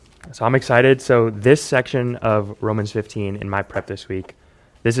So I'm excited. So this section of Romans 15 in my prep this week,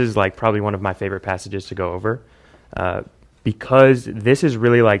 this is like probably one of my favorite passages to go over because this is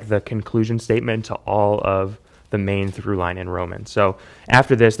really like the conclusion statement to all of the main through line in Romans. So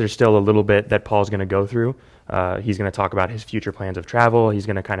after this, there's still a little bit that Paul's going to go through. He's going to talk about his future plans of travel. He's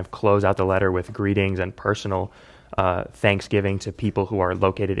going to kind of close out the letter with greetings and personal thanksgiving to people who are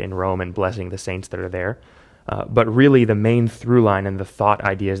located in Rome and blessing the saints that are there. But really, the main through line and the thought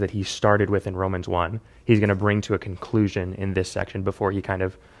ideas that he started with in Romans 1, he's going to bring to a conclusion in this section before he kind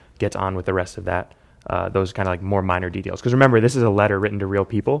of gets on with the rest of that, those kind of like more minor details. Because remember, this is a letter written to real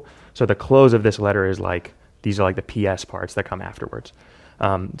people, so the close of this letter is like, these are like the PS parts that come afterwards.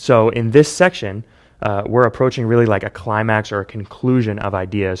 So in this section, we're approaching really like a climax or a conclusion of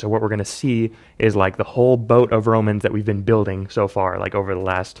ideas. So what we're going to see is like the whole boat of Romans that we've been building so far, like over the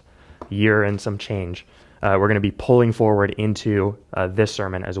last year and some change. We're going to be pulling forward into this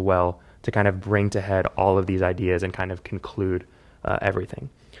sermon as well to kind of bring to head all of these ideas and kind of conclude everything.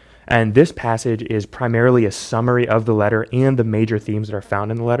 And this passage is primarily a summary of the letter and the major themes that are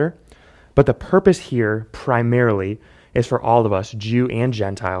found in the letter. But the purpose here primarily is for all of us, Jew and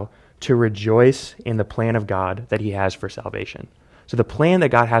Gentile, to rejoice in the plan of God that he has for salvation. So the plan that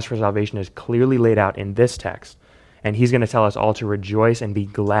God has for salvation is clearly laid out in this text. And he's going to tell us all to rejoice and be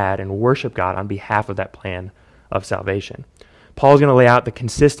glad and worship God on behalf of that plan of salvation. Paul's going to lay out the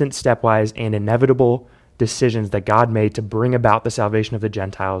consistent, stepwise, and inevitable decisions that God made to bring about the salvation of the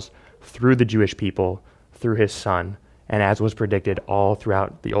Gentiles through the Jewish people, through his Son, and as was predicted all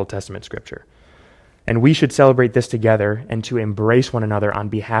throughout the Old Testament Scripture. And we should celebrate this together and to embrace one another on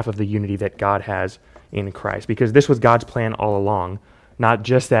behalf of the unity that God has in Christ, because this was God's plan all along. Not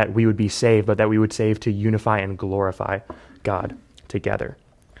just that we would be saved, but that we would save to unify and glorify God together.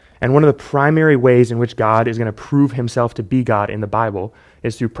 And one of the primary ways in which God is going to prove himself to be God in the Bible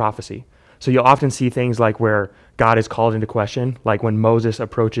is through prophecy. So you'll often see things like where God is called into question, like when Moses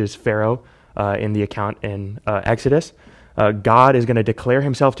approaches Pharaoh in the account in Exodus. God is going to declare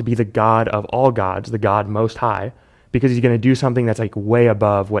himself to be the God of all gods, the God most high, because he's going to do something that's like way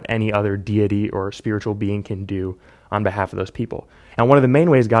above what any other deity or spiritual being can do on behalf of those people. And one of the main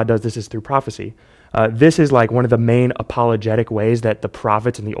ways God does this is through prophecy. This is like one of the main apologetic ways that the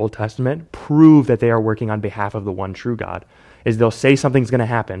prophets in the Old Testament prove that they are working on behalf of the one true God, is they'll say something's going to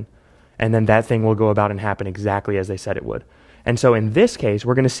happen, and then that thing will go about and happen exactly as they said it would. And so in this case,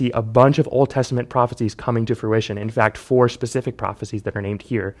 we're going to see a bunch of Old Testament prophecies coming to fruition. In fact, 4 specific prophecies that are named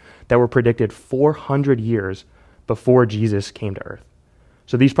here that were predicted 400 years before Jesus came to earth.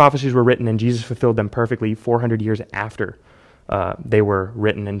 So these prophecies were written and Jesus fulfilled them perfectly 400 years after they were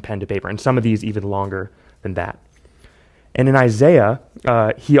written and pen to paper, and some of these even longer than that. And in Isaiah,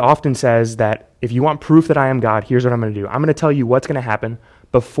 he often says that if you want proof that I am God, here's what I'm going to do. I'm going to tell you what's going to happen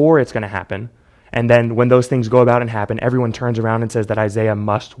before it's going to happen, and then when those things go about and happen, everyone turns around and says that Isaiah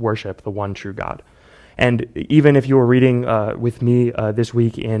must worship the one true God. And even if you were reading with me this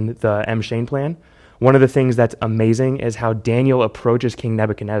week in the M. Shane plan, one of the things that's amazing is how Daniel approaches King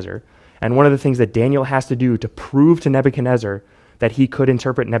Nebuchadnezzar. And one of the things that Daniel has to do to prove to Nebuchadnezzar that he could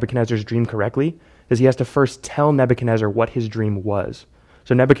interpret Nebuchadnezzar's dream correctly is he has to first tell Nebuchadnezzar what his dream was.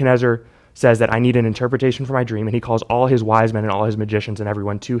 So Nebuchadnezzar says that I need an interpretation for my dream, and he calls all his wise men and all his magicians and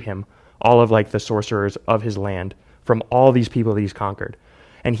everyone to him, all of like the sorcerers of his land from all these people that he's conquered.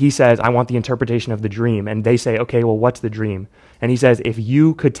 And he says, I want the interpretation of the dream. And they say, okay, well, what's the dream? And he says, if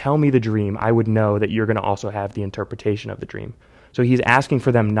you could tell me the dream, I would know that you're going to also have the interpretation of the dream. So he's asking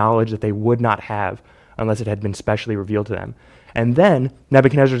for them knowledge that they would not have unless it had been specially revealed to them. And then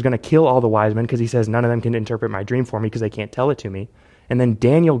Nebuchadnezzar is going to kill all the wise men because he says none of them can interpret my dream for me because they can't tell it to me. And then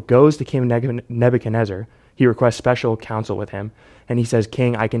Daniel goes to King Nebuchadnezzar. He requests special counsel with him. And he says,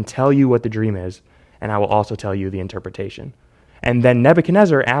 King, I can tell you what the dream is, and I will also tell you the interpretation. And then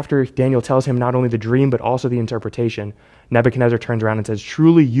Nebuchadnezzar, after Daniel tells him not only the dream but also the interpretation, Nebuchadnezzar turns around and says,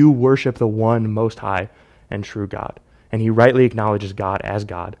 truly you worship the one most high and true God. And he rightly acknowledges God as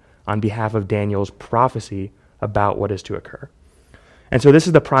God on behalf of Daniel's prophecy about what is to occur. And so this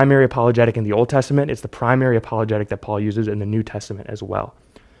is the primary apologetic in the Old Testament. It's the primary apologetic that Paul uses in the New Testament as well.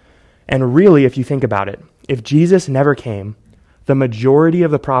 And really, if you think about it, if Jesus never came, the majority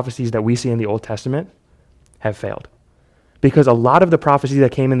of the prophecies that we see in the Old Testament have failed. Because a lot of the prophecies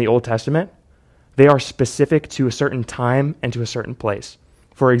that came in the Old Testament, they are specific to a certain time and to a certain place.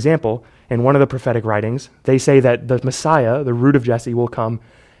 For example, in one of the prophetic writings, they say that the Messiah, the root of Jesse, will come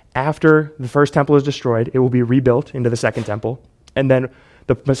after the first temple is destroyed. It will be rebuilt into the second temple. And then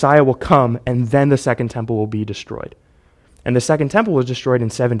the Messiah will come, and then the second temple will be destroyed. And the second temple was destroyed in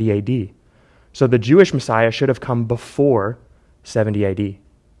 70 AD. So the Jewish Messiah should have come before 70 AD.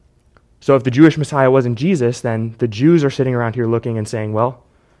 So if the Jewish Messiah wasn't Jesus, then the Jews are sitting around here looking and saying, well,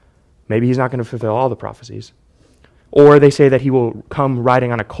 maybe he's not going to fulfill all the prophecies. Or they say that he will come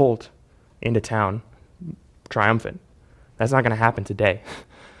riding on a colt into town, triumphant. That's not going to happen today.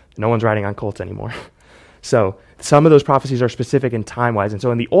 No one's riding on colts anymore. So some of those prophecies are specific in time-wise. And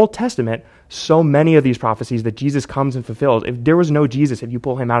so in the Old Testament, so many of these prophecies that Jesus comes and fulfills, if there was no Jesus, if you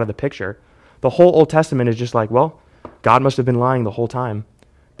pull him out of the picture, the whole Old Testament is just like, well, God must have been lying the whole time,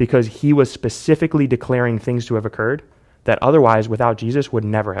 because he was specifically declaring things to have occurred that otherwise, without Jesus, would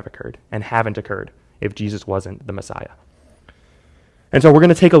never have occurred and haven't occurred if Jesus wasn't the Messiah. And so we're going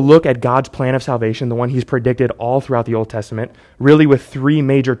to take a look at God's plan of salvation, the one he's predicted all throughout the Old Testament, really with three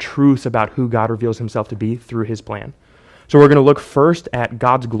major truths about who God reveals himself to be through his plan. So we're going to look first at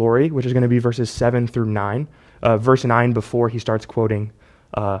God's glory, which is going to be verses 7 through 9, verse 9 before he starts quoting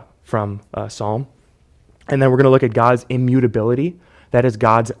from Psalm. And then we're going to look at God's immutability. That is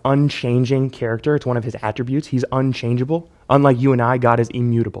God's unchanging character. It's one of his attributes. He's unchangeable. Unlike you and I, God is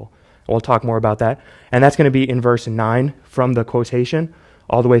immutable. We'll talk more about that. And that's going to be in verse 9 from the quotation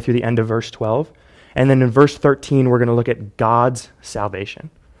all the way through the end of verse 12. And then in verse 13, we're going to look at God's salvation.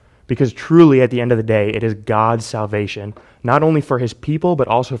 Because truly, at the end of the day, it is God's salvation, not only for his people, but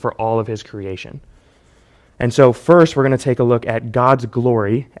also for all of his creation. And so first, we're going to take a look at God's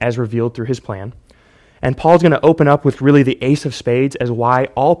glory as revealed through his plan. And Paul's going to open up with really the ace of spades as why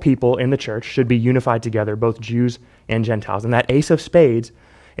all people in the church should be unified together, both Jews and Gentiles. And that ace of spades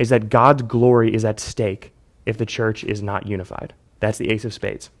is that God's glory is at stake if the church is not unified. That's the ace of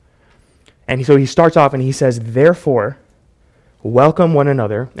spades. And so he starts off and he says, therefore, welcome one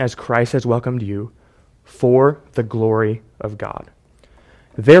another as Christ has welcomed you for the glory of God.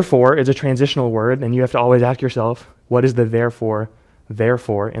 Therefore is a transitional word, and you have to always ask yourself, what is the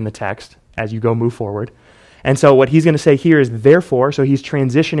therefore in the text as you go move forward? And so what he's going to say here is therefore, so he's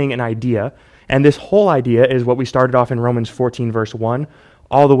transitioning an idea, and this whole idea is what we started off in Romans 14 verse 1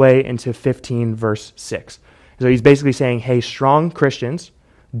 all the way into 15 verse 6. So he's basically saying, hey, strong Christians,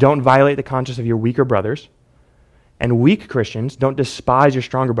 don't violate the conscience of your weaker brothers, and weak Christians, don't despise your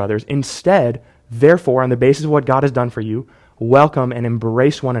stronger brothers. Instead, therefore, on the basis of what God has done for you, welcome and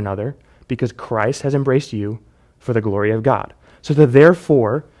embrace one another, because Christ has embraced you for the glory of God. So the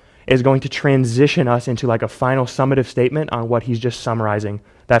therefore is going to transition us into like a final summative statement on what he's just summarizing,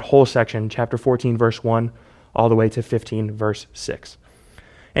 that whole section, chapter 14, verse 1, all the way to 15, verse 6.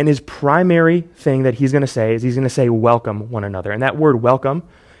 And his primary thing that he's going to say is he's going to say welcome one another. And that word welcome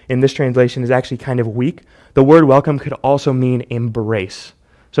in this translation is actually kind of weak. The word welcome could also mean embrace.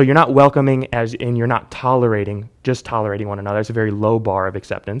 So you're not welcoming as in you're not just tolerating one another. It's a very low bar of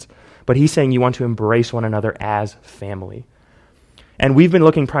acceptance. But he's saying you want to embrace one another as family. And we've been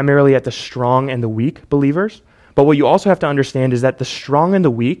looking primarily at the strong and the weak believers. But what you also have to understand is that the strong and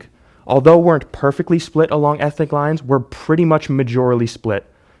the weak, although weren't perfectly split along ethnic lines, were pretty much majorly split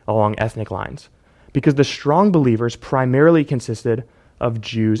along ethnic lines. Because the strong believers primarily consisted of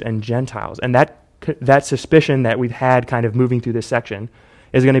Jews and Gentiles. And that suspicion that we've had kind of moving through this section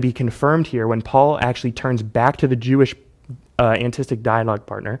is going to be confirmed here when Paul actually turns back to the Jewish antistic dialogue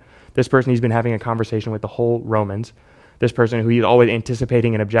partner, this person he's been having a conversation with the whole Romans, this person who he's always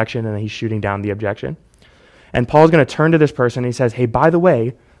anticipating an objection and then he's shooting down the objection. And Paul's going to turn to this person and he says, hey, by the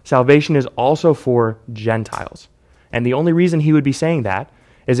way, salvation is also for Gentiles. And the only reason he would be saying that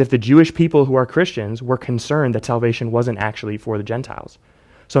is if the Jewish people who are Christians were concerned that salvation wasn't actually for the Gentiles.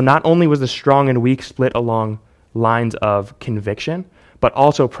 So not only was the strong and weak split along lines of conviction, but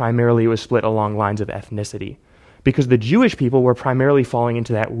also primarily it was split along lines of ethnicity. Because the Jewish people were primarily falling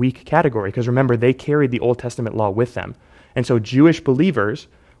into that weak category. Because remember, they carried the Old Testament law with them. And so Jewish believers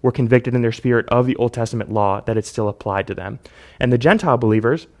were convicted in their spirit of the Old Testament law that it still applied to them. And the Gentile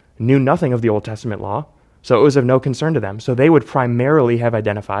believers knew nothing of the Old Testament law, so it was of no concern to them. So they would primarily have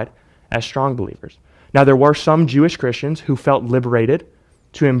identified as strong believers. Now, there were some Jewish Christians who felt liberated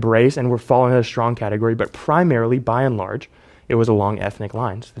to embrace and were falling in a strong category, but primarily, by and large, it was along ethnic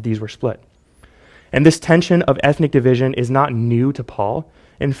lines that these were split. And this tension of ethnic division is not new to Paul.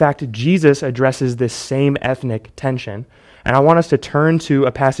 In fact, Jesus addresses this same ethnic tension. And I want us to turn to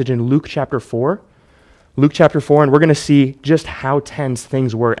a passage in Luke chapter 4. Luke chapter 4, and we're going to see just how tense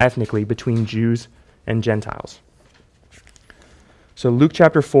things were ethnically between Jews and Gentiles. So Luke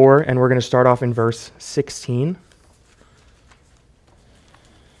chapter 4, and we're going to start off in verse 16.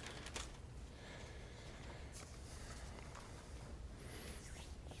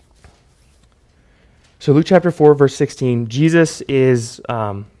 So Luke chapter 4, verse 16, Jesus is, we're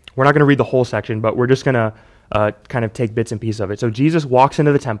not going to read the whole section, but we're just going to kind of take bits and pieces of it. So Jesus walks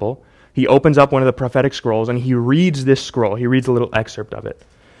into the temple, he opens up one of the prophetic scrolls, and he reads this scroll. He reads a little excerpt of it.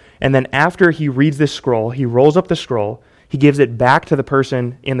 And then after he reads this scroll, he rolls up the scroll, he gives it back to the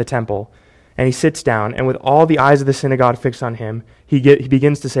person in the temple, and he sits down, and with all the eyes of the synagogue fixed on him, he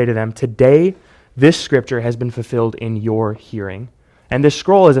begins to say to them, "Today this scripture has been fulfilled in your hearing." And this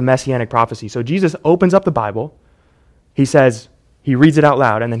scroll is a messianic prophecy. So Jesus opens up the Bible, he reads it out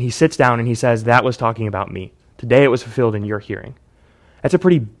loud, and then he sits down and he says, "That was talking about me. Today it was fulfilled in your hearing." That's a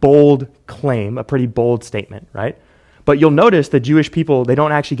pretty bold claim, a pretty bold statement, right? But you'll notice the Jewish people, they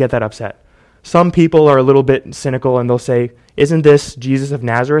don't actually get that upset. Some people are a little bit cynical and they'll say, "Isn't this Jesus of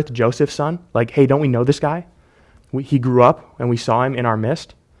Nazareth, Joseph's son? Like, hey, don't we know this guy? He grew up and we saw him in our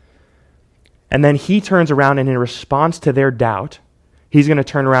midst." And then he turns around and in response to their doubt, he's going to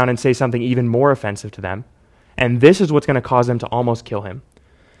turn around and say something even more offensive to them. And this is what's going to cause them to almost kill him.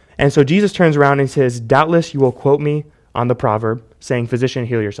 And so Jesus turns around and says, "Doubtless you will quote me on the proverb, saying, 'Physician,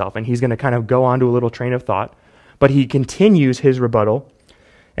 heal yourself.'" And he's going to kind of go on to a little train of thought. But he continues his rebuttal,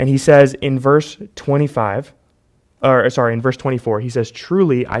 and he says in verse 24, he says,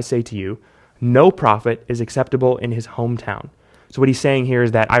 "Truly I say to you, no prophet is acceptable in his hometown." So what he's saying here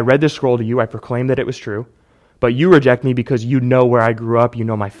is that I read this scroll to you, I proclaimed that it was true, but you reject me because you know where I grew up, you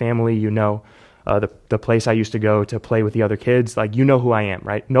know my family, you know the place I used to go to play with the other kids, like you know who I am,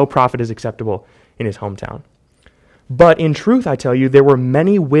 right? No prophet is acceptable in his hometown. "But in truth, I tell you, there were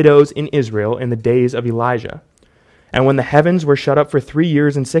many widows in Israel in the days of Elijah. And when the heavens were shut up for 3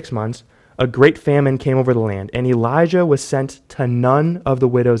 years and 6 months, a great famine came over the land. And Elijah was sent to none of the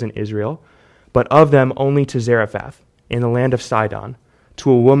widows in Israel, but of them only to Zarephath, in the land of Sidon, to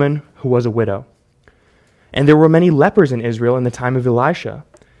a woman who was a widow. And there were many lepers in Israel in the time of Elisha,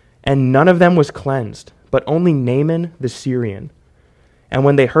 and none of them was cleansed, but only Naaman the Syrian. And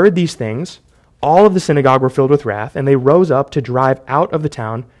when they heard these things, all of the synagogue were filled with wrath, and they rose up to drive out of the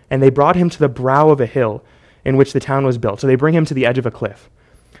town, and they brought him to the brow of a hill in which the town was built." So they bring him to the edge of a cliff,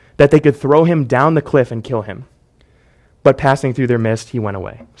 that they could throw him down the cliff and kill him. But passing through their midst, he went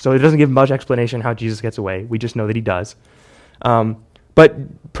away. So it doesn't give much explanation how Jesus gets away. We just know that he does.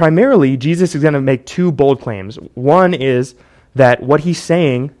 But primarily, Jesus is going to make two bold claims. One is that what he's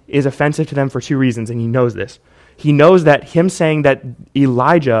saying is offensive to them for two reasons, and he knows this. He knows that him saying that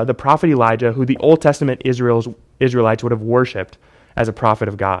Elijah, the prophet Elijah, who the Old Testament Israelites would have worshipped as a prophet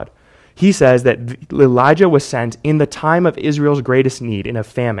of God, he says that Elijah was sent in the time of Israel's greatest need, in a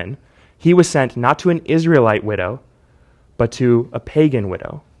famine. He was sent not to an Israelite widow, but to a pagan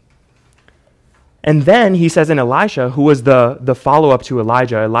widow. And then he says in Elisha, who was the follow-up to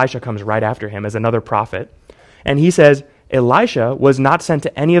Elijah, Elisha comes right after him as another prophet, and he says Elisha was not sent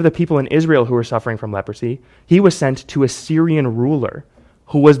to any of the people in Israel who were suffering from leprosy. He was sent to a Syrian ruler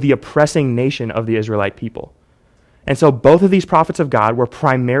who was the oppressing nation of the Israelite people. And so both of these prophets of God were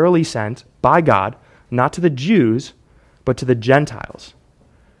primarily sent by God, not to the Jews, but to the Gentiles.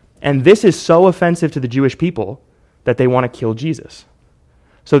 And this is so offensive to the Jewish people that they want to kill Jesus.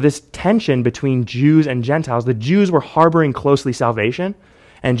 So this tension between Jews and Gentiles, the Jews were harboring closely salvation,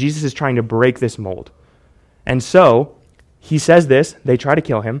 and Jesus is trying to break this mold. And so he says this, they try to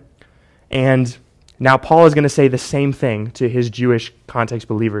kill him, and now Paul is going to say the same thing to his Jewish context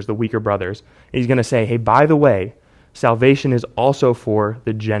believers, the weaker brothers. He's going to say, hey, by the way, salvation is also for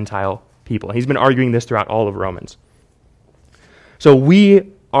the Gentile people. He's been arguing this throughout all of Romans. So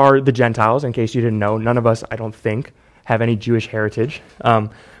we are the Gentiles, in case you didn't know. None of us, I don't think, have any Jewish heritage.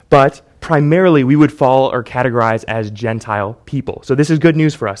 But primarily we would fall or categorize as Gentile people. So this is good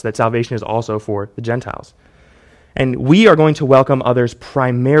news for us, that salvation is also for the Gentiles. And we are going to welcome others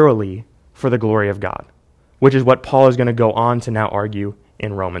primarily for the glory of God, which is what Paul is going to go on to now argue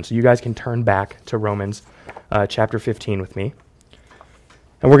in Romans. So you guys can turn back to Romans chapter 15 with me.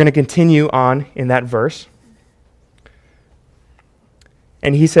 And we're going to continue on in that verse.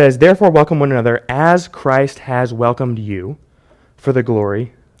 And he says, "Therefore welcome one another as Christ has welcomed you for the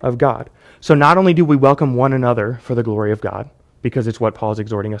glory of God." So not only do we welcome one another for the glory of God, because it's what Paul is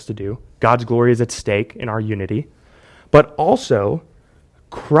exhorting us to do, God's glory is at stake in our unity, but also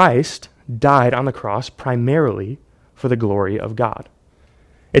Christ died on the cross primarily for the glory of God.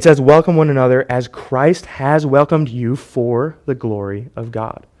 It says, welcome one another as Christ has welcomed you for the glory of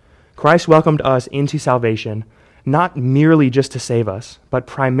God. Christ welcomed us into salvation, not merely just to save us, but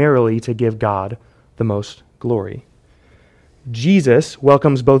primarily to give God the most glory. Jesus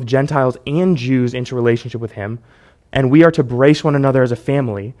welcomes both Gentiles and Jews into relationship with him, and we are to brace one another as a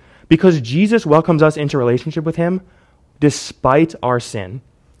family because Jesus welcomes us into relationship with him despite our sin.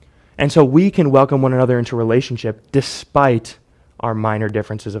 And so we can welcome one another into relationship despite our minor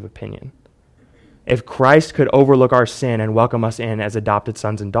differences of opinion. If Christ could overlook our sin and welcome us in as adopted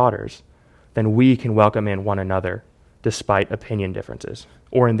sons and daughters, then we can welcome in one another despite opinion differences,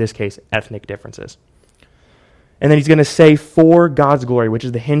 or in this case, ethnic differences. And then he's going to say for God's glory, which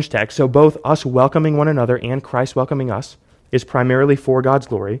is the hinge text. So both us welcoming one another and Christ welcoming us is primarily for God's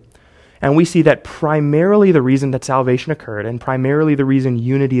glory. And we see that primarily the reason that salvation occurred and primarily the reason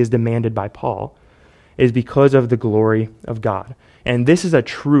unity is demanded by Paul is because of the glory of God. And this is a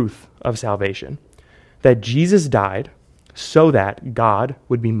truth of salvation, that Jesus died so that God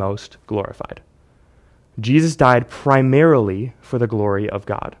would be most glorified. Jesus died primarily for the glory of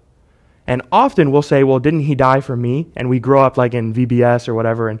God. And often we'll say, well, didn't he die for me? And we grow up like in VBS or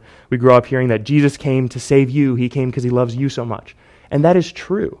whatever, and we grow up hearing that Jesus came to save you. He came because he loves you so much. And that is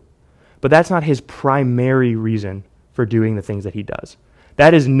true. But that's not his primary reason for doing the things that he does.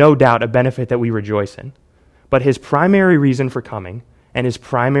 That is no doubt a benefit that we rejoice in. But his primary reason for coming and his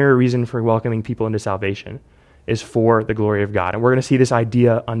primary reason for welcoming people into salvation is for the glory of God. And we're going to see this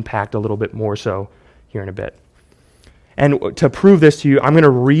idea unpacked a little bit more so here in a bit. And to prove this to you, I'm going to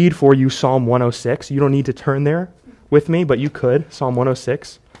read for you Psalm 106. You don't need to turn there with me, but you could, Psalm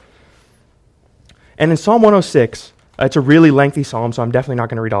 106. And in Psalm 106, it's a really lengthy psalm, so I'm definitely not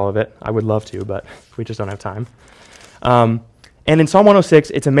going to read all of it. I would love to, but we just don't have time. And in Psalm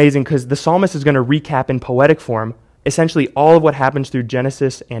 106, it's amazing because the psalmist is going to recap in poetic form essentially all of what happens through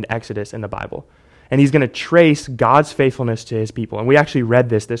Genesis and Exodus in the Bible. And he's going to trace God's faithfulness to his people. And we actually read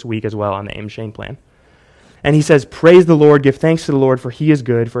this week as well on the Aim Shane plan. And he says, praise the Lord, give thanks to the Lord, for he is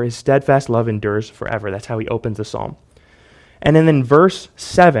good, for his steadfast love endures forever. That's how he opens the psalm. And then in verse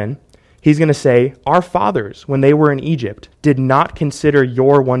 7, he's going to say, our fathers, when they were in Egypt, did not consider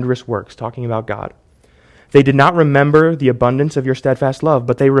your wondrous works, talking about God. They did not remember the abundance of your steadfast love,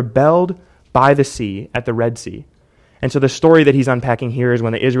 but they rebelled by the sea at the Red Sea. And so the story that he's unpacking here is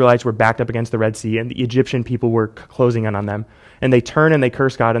when the Israelites were backed up against the Red Sea and the Egyptian people were closing in on them. And they turned and they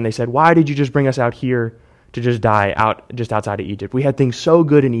cursed God and they said, why did you just bring us out here to just die out just outside of Egypt? We had things so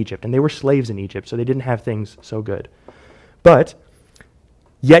good in Egypt, and they were slaves in Egypt, so they didn't have things so good. But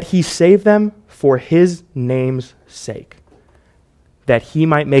yet he saved them for his name's sake, that he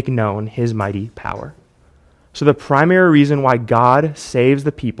might make known his mighty power. So the primary reason why God saves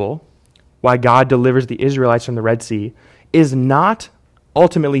the people, why God delivers the Israelites from the Red Sea, is not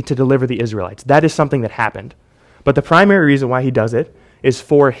ultimately to deliver the Israelites. That is something that happened. But the primary reason why he does it is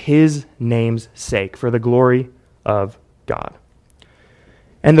for his name's sake, for the glory of God.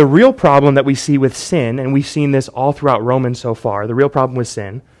 And the real problem that we see with sin, and we've seen this all throughout Romans so far, the real problem with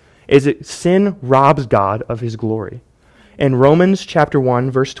sin is that sin robs God of his glory. In Romans chapter 1,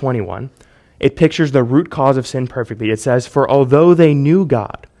 verse 21, it pictures the root cause of sin perfectly. It says, for although they knew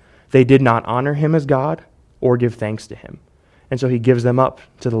God, they did not honor him as God or give thanks to him. And so he gives them up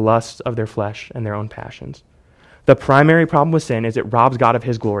to the lusts of their flesh and their own passions. The primary problem with sin is it robs God of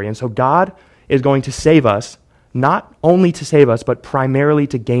his glory. And so God is going to save us, not only to save us, but primarily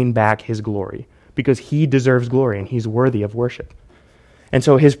to gain back his glory, because he deserves glory and he's worthy of worship. And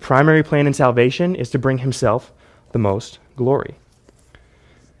so his primary plan in salvation is to bring himself the most glory.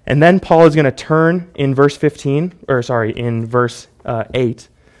 And then Paul is going to turn in verse 8,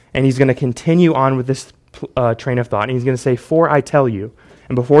 and he's going to continue on with this train of thought. And he's going to say, for I tell you,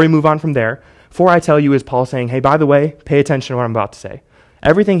 and before we move on from there, for I tell you is Paul saying, hey, by the way, pay attention to what I'm about to say.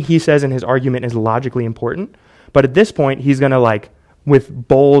 Everything he says in his argument is logically important, but at this point, he's going to, with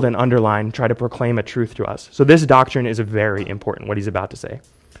bold and underline, try to proclaim a truth to us. So this doctrine is very important, what he's about to say.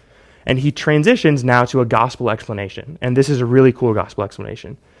 And he transitions now to a gospel explanation, and this is a really cool gospel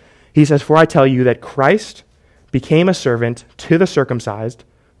explanation. He says, for I tell you that Christ became a servant to the circumcised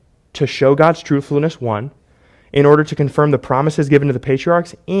to show God's truthfulness, 1, in order to confirm the promises given to the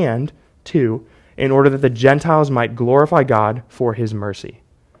patriarchs, and 2, in order that the Gentiles might glorify God for his mercy.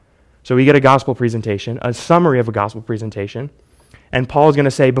 So we get a gospel presentation, a summary of a gospel presentation, and Paul is going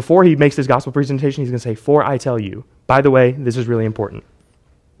to say, before he makes this gospel presentation, he's going to say, for I tell you. By the way, this is really important.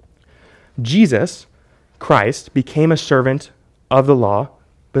 Jesus, Christ, became a servant of the law,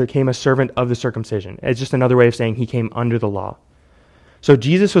 became a servant of the circumcision. It's just another way of saying he came under the law. So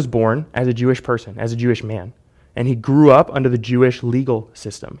Jesus was born as a Jewish person, as a Jewish man, and he grew up under the Jewish legal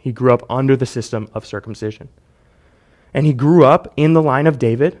system. He grew up under the system of circumcision. And he grew up in the line of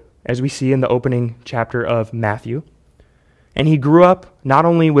David, as we see in the opening chapter of Matthew. And he grew up not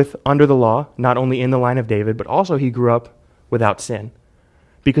only under the law, not only in the line of David, but also he grew up without sin,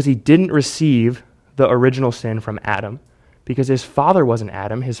 because he didn't receive the original sin from Adam, because his father wasn't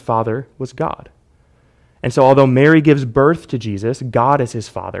Adam, his father was God. And so although Mary gives birth to Jesus, God is his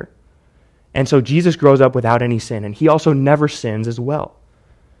father. And so Jesus grows up without any sin, and he also never sins as well.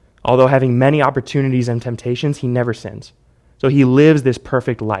 Although having many opportunities and temptations, he never sins. So he lives this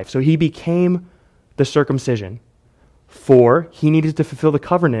perfect life. So he became the circumcision For he needed to fulfill the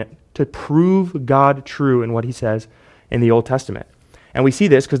covenant to prove God true in what he says in the Old Testament. And we see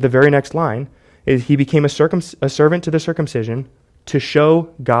this because the very next line is he became a servant to the circumcision to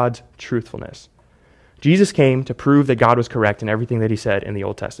show God's truthfulness. Jesus came to prove that God was correct in everything that he said in the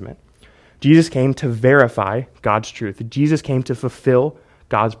Old Testament. Jesus came to verify God's truth. Jesus came to fulfill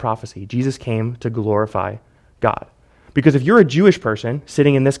God's prophecy. Jesus came to glorify God. Because if you're a Jewish person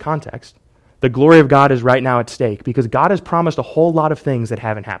sitting in this context, the glory of God is right now at stake because God has promised a whole lot of things that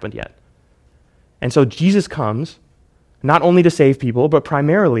haven't happened yet. And so Jesus comes not only to save people, but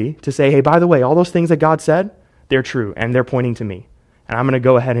primarily to say, hey, by the way, all those things that God said, they're true and they're pointing to me. And I'm going to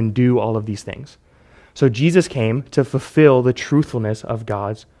go ahead and do all of these things. So Jesus came to fulfill the truthfulness of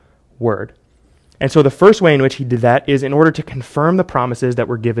God's word. And so the first way in which he did that is in order to confirm the promises that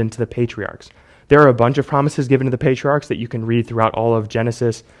were given to the patriarchs. There are a bunch of promises given to the patriarchs that you can read throughout all of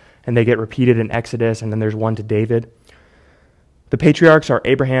Genesis, and they get repeated in Exodus, and then there's one to David. The patriarchs are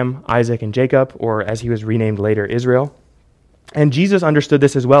Abraham, Isaac, and Jacob, or as he was renamed later, Israel. And Jesus understood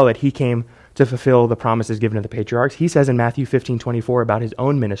this as well, that he came to fulfill the promises given to the patriarchs. He says in Matthew 15:24 about his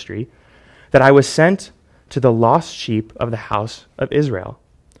own ministry, that I was sent to the lost sheep of the house of Israel.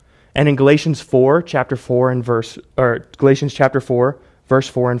 And in Galatians chapter 4, verse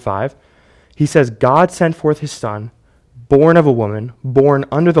 4 and 5, he says, God sent forth his Son, born of a woman, born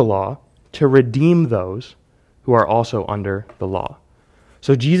under the law, to redeem those who are also under the law.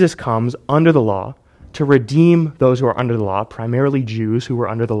 So Jesus comes under the law to redeem those who are under the law, primarily Jews who were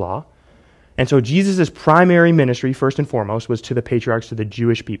under the law. And so Jesus' primary ministry, first and foremost, was to the patriarchs, to the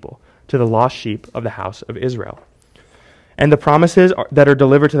Jewish people, to the lost sheep of the house of Israel. And the promises that are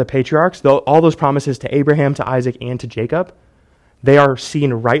delivered to the patriarchs, all those promises to Abraham, to Isaac, and to Jacob, they are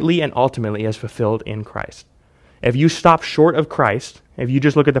seen rightly and ultimately as fulfilled in Christ. If you stop short of Christ, if you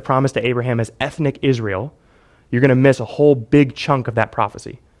just look at the promise to Abraham as ethnic Israel, you're going to miss a whole big chunk of that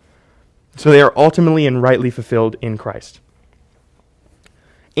prophecy. So they are ultimately and rightly fulfilled in Christ.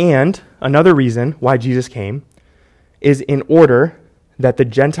 And another reason why Jesus came is in order that the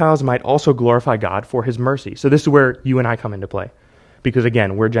Gentiles might also glorify God for his mercy. So this is where you and I come into play. Because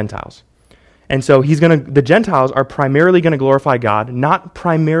again, we're Gentiles. And so the Gentiles are primarily going to glorify God, not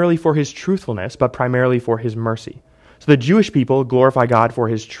primarily for his truthfulness, but primarily for his mercy. So the Jewish people glorify God for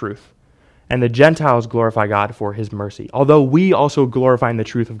his truth, and the Gentiles glorify God for his mercy. Although we also glorify in the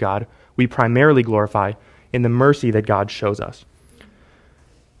truth of God, we primarily glorify in the mercy that God shows us.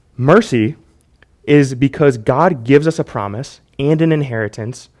 Mercy is because God gives us a promise and an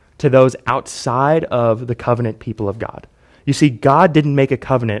inheritance to those outside of the covenant people of God. You see, God didn't make a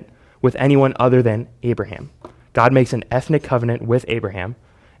covenant with anyone other than Abraham. God makes an ethnic covenant with Abraham,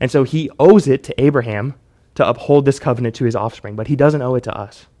 and so he owes it to Abraham to uphold this covenant to his offspring, but he doesn't owe it to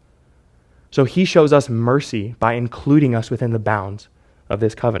us. So he shows us mercy by including us within the bounds of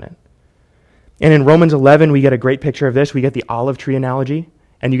this covenant. And in Romans 11, we get a great picture of this. We get the olive tree analogy,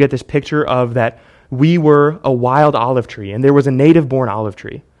 and you get this picture of that we were a wild olive tree, and there was a native-born olive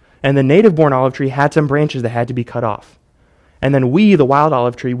tree. And the native-born olive tree had some branches that had to be cut off. And then we, the wild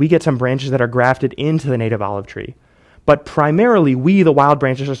olive tree, we get some branches that are grafted into the native olive tree. But primarily, we, the wild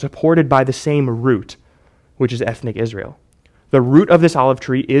branches, are supported by the same root, which is ethnic Israel. The root of this olive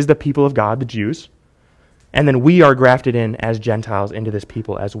tree is the people of God, the Jews. And then we are grafted in as Gentiles into this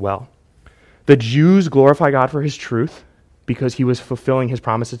people as well. The Jews glorify God for his truth because he was fulfilling his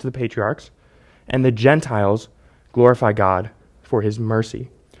promises to the patriarchs. And the Gentiles glorify God for his mercy.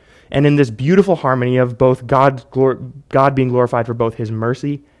 And in this beautiful harmony of both God being glorified for both his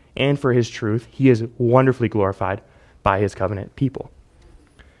mercy and for his truth, he is wonderfully glorified by his covenant people.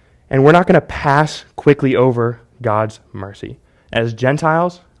 And we're not going to pass quickly over God's mercy. As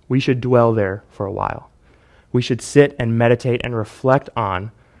Gentiles, we should dwell there for a while. We should sit and meditate and reflect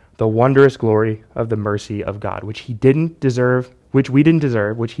on the wondrous glory of the mercy of God, which we didn't deserve, which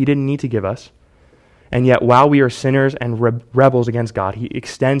he didn't need to give us. And yet, while we are sinners and rebels against God, he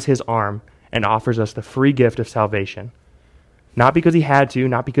extends his arm and offers us the free gift of salvation. Not because he had to,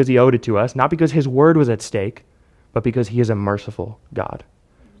 not because he owed it to us, not because his word was at stake, but because he is a merciful God.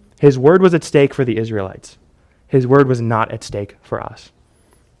 His word was at stake for the Israelites. His word was not at stake for us.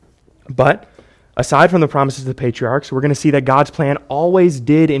 But aside from the promises of the patriarchs, we're going to see that God's plan always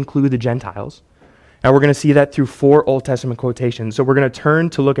did include the Gentiles. And we're going to see that through 4 Old Testament quotations. So we're going to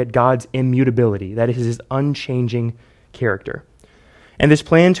turn to look at God's immutability, that is his unchanging character. And this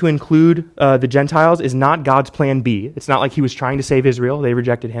plan to include the Gentiles is not God's plan B. It's not like he was trying to save Israel. They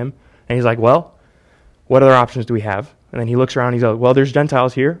rejected him. And he's like, well, what other options do we have? And then he looks around and he's like, well, there's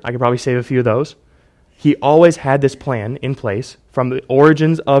Gentiles here. I could probably save a few of those. He always had this plan in place from the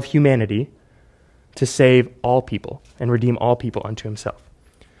origins of humanity to save all people and redeem all people unto himself.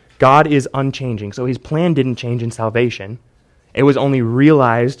 God is unchanging, so his plan didn't change in salvation. It was only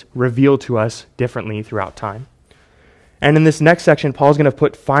realized, revealed to us differently throughout time. And in this next section, Paul's going to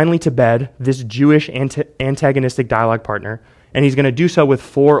put finally to bed this Jewish antagonistic dialogue partner, and he's going to do so with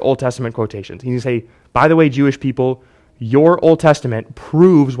 4 Old Testament quotations. He's going to say, by the way, Jewish people, your Old Testament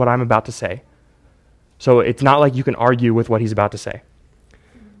proves what I'm about to say. So it's not like you can argue with what he's about to say.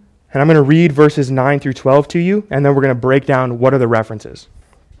 And I'm going to read verses 9 through 12 to you, and then we're going to break down what are the references.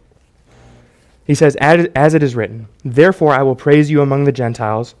 He says, as it is written, therefore I will praise you among the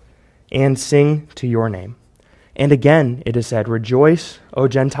Gentiles and sing to your name. And again it is said, rejoice, O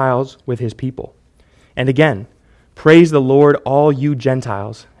Gentiles, with his people. And again, praise the Lord, all you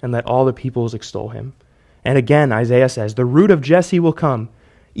Gentiles, and let all the peoples extol him. And again Isaiah says, the root of Jesse will come,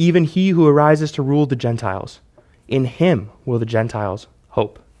 even he who arises to rule the Gentiles. In him will the Gentiles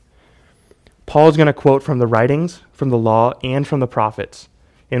hope. Paul's going to quote from the writings, from the law, and from the prophets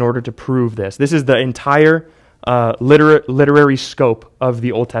in order to prove this. This is the entire literary scope of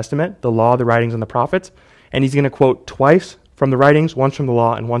the Old Testament, the law, the writings, and the prophets. And he's going to quote twice from the writings, once from the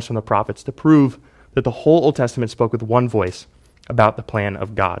law, and once from the prophets to prove that the whole Old Testament spoke with one voice about the plan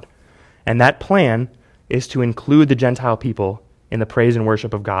of God. And that plan is to include the Gentile people in the praise and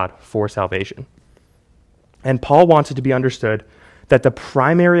worship of God for salvation. And Paul wants it to be understood that the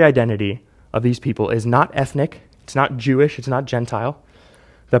primary identity of these people is not ethnic, it's not Jewish, it's not Gentile.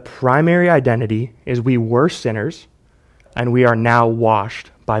 The primary identity is we were sinners, and we are now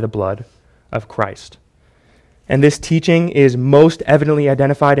washed by the blood of Christ. And this teaching is most evidently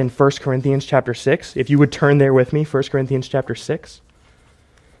identified in 1 Corinthians chapter 6. If you would turn there with me, 1 Corinthians chapter 6.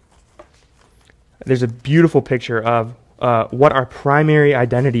 There's a beautiful picture of what our primary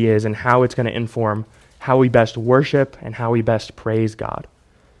identity is and how it's going to inform how we best worship and how we best praise God.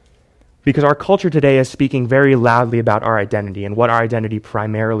 Because our culture today is speaking very loudly about our identity and what our identity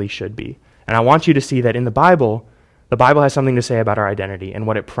primarily should be. And I want you to see that in the Bible has something to say about our identity and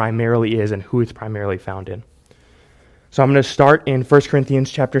what it primarily is and who it's primarily found in. So I'm going to start in 1 Corinthians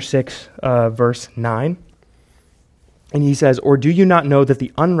chapter 6, verse 9. And he says, or do you not know that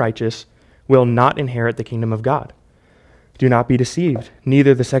the unrighteous will not inherit the kingdom of God? Do not be deceived.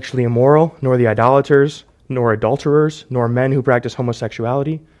 Neither the sexually immoral, nor the idolaters, nor adulterers, nor men who practice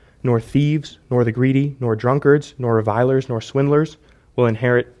homosexuality, nor thieves, nor the greedy, nor drunkards, nor revilers, nor swindlers will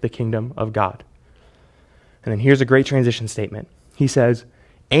inherit the kingdom of God. And then here's a great transition statement. He says,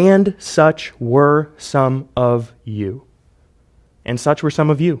 and such were some of you. And such were some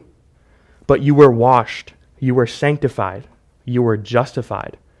of you. But you were washed, you were sanctified, you were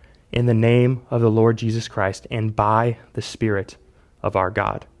justified in the name of the Lord Jesus Christ and by the Spirit of our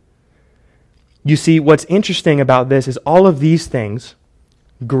God. You see, what's interesting about this is all of these things,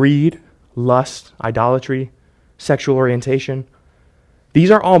 greed, lust, idolatry, sexual orientation,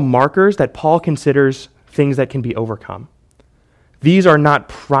 these are all markers that Paul considers things that can be overcome. These are not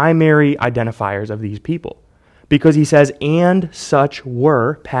primary identifiers of these people, because he says, and such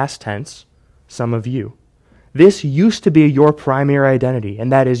were, past tense, some of you. This used to be your primary identity,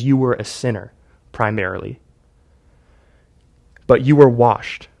 and that is you were a sinner, primarily. But you were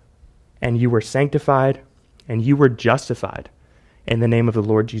washed, and you were sanctified, and you were justified in the name of the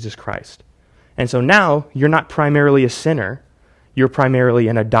Lord Jesus Christ. And so now, you're not primarily a sinner, you're primarily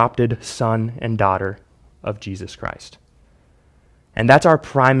an adopted son and daughter of Jesus Christ. And that's our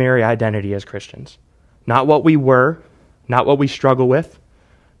primary identity as Christians. Not what we were, not what we struggle with,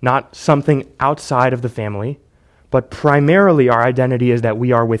 not something outside of the family, but primarily our identity is that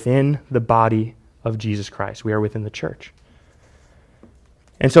we are within the body of Jesus Christ. We are within the church.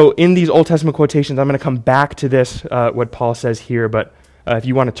 And so in these Old Testament quotations, I'm going to come back to this, what Paul says here, but if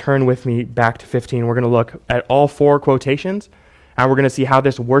you want to turn with me back to 15, we're going to look at all 4 quotations, and we're going to see how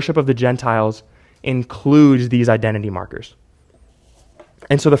this worship of the Gentiles includes these identity markers.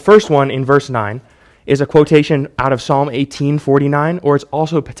 And so the first one in verse 9 is a quotation out of Psalm 18:49, or it's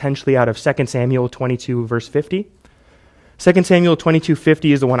also potentially out of 2 Samuel 22, verse 50. 2 Samuel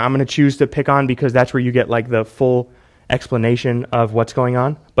 22:50 is the one I'm going to choose to pick on because that's where you get like the full explanation of what's going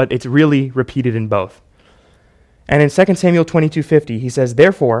on, but it's really repeated in both. And in 2 Samuel 22:50, he says,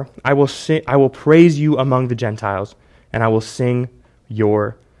 therefore, I will praise you among the Gentiles, and I will sing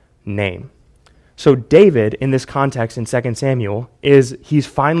your name. So David, in this context in 2 Samuel, he's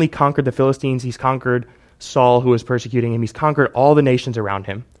finally conquered the Philistines, he's conquered Saul, who was persecuting him, he's conquered all the nations around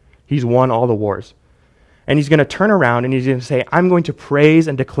him. He's won all the wars. And he's going to turn around and he's going to say, I'm going to praise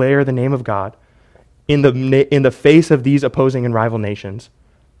and declare the name of God in the face of these opposing and rival nations.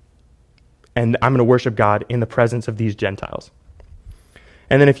 And I'm going to worship God in the presence of these Gentiles.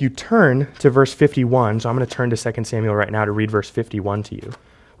 And then if you turn to verse 51, so I'm going to turn to 2 Samuel right now to read verse 51 to you,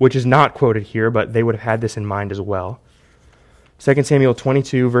 which is not quoted here, but they would have had this in mind as well. 2 Samuel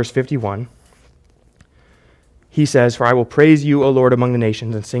 22, verse 51, he says, "For I will praise you, O Lord, among the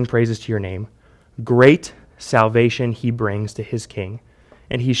nations, and sing praises to your name. Great salvation he brings to his king,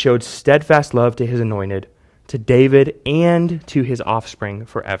 and he showed steadfast love to his anointed, to David and to his offspring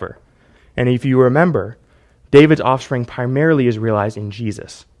forever." And if you remember, David's offspring primarily is realized in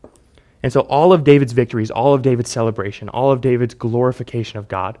Jesus. And so all of David's victories, all of David's celebration, all of David's glorification of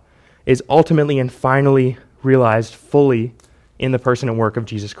God is ultimately and finally realized fully in the person and work of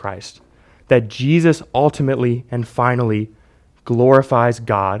Jesus Christ. That Jesus ultimately and finally glorifies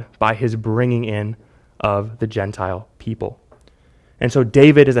God by his bringing in of the Gentile people. And so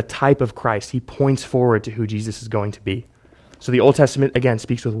David is a type of Christ. He points forward to who Jesus is going to be. So the Old Testament, again,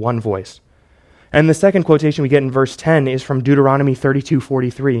 speaks with one voice. And the second quotation we get in verse 10 is from Deuteronomy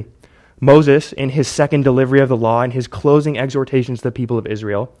 32:43. Moses, in his second delivery of the law and his closing exhortations to the people of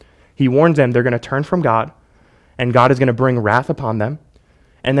Israel, he warns them they're going to turn from God, and God is going to bring wrath upon them,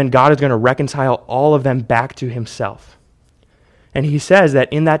 and then God is going to reconcile all of them back to himself. And he says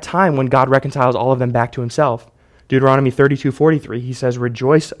that in that time when God reconciles all of them back to himself, Deuteronomy 32:43, he says,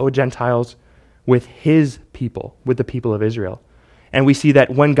 "Rejoice, O Gentiles, with his people, with the people of Israel." And we see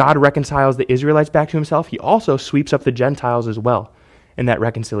that when God reconciles the Israelites back to himself, he also sweeps up the Gentiles as well in that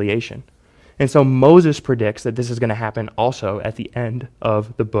reconciliation. And so Moses predicts that this is going to happen also at the end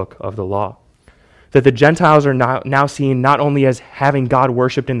of the book of the law. That the Gentiles are now seen not only as having God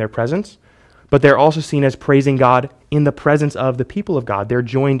worshipped in their presence, but they're also seen as praising God in the presence of the people of God. They're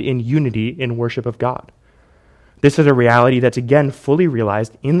joined in unity in worship of God. This is a reality that's again fully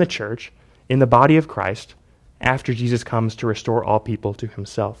realized in the church, in the body of Christ, after Jesus comes to restore all people to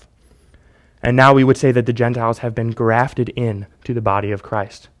himself. And now we would say that the Gentiles have been grafted in to the body of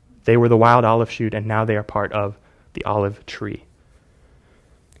Christ. They were the wild olive shoot, and now they are part of the olive tree.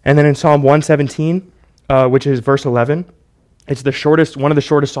 And then in Psalm 117, which is verse 11, it's one of the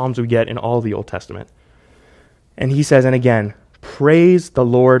shortest psalms we get in all of the Old Testament. And he says, and again, "Praise the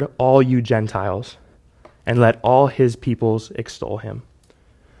Lord, all you Gentiles, and let all his peoples extol him."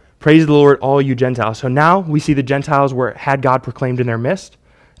 Praise the Lord, all you Gentiles. So now we see the Gentiles had God proclaimed in their midst.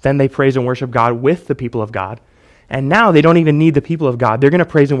 Then they praise and worship God with the people of God. And now they don't even need the people of God. They're going to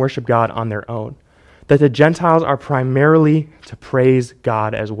praise and worship God on their own. That the Gentiles are primarily to praise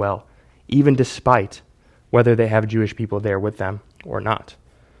God as well, even despite whether they have Jewish people there with them or not.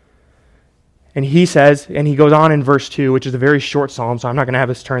 And he says, and he goes on in verse 2, which is a very short psalm, so I'm not going to have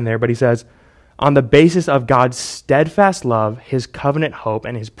us turn there, but he says, "On the basis of God's steadfast love, his covenant hope,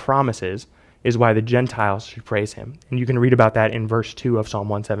 and his promises is why the Gentiles should praise him." And you can read about that in verse 2 of Psalm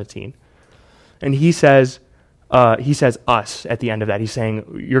 117. And he says us at the end of that. He's saying,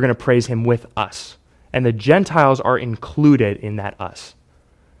 you're going to praise him with us. And the Gentiles are included in that us.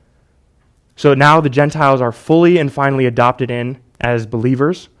 So now the Gentiles are fully and finally adopted in as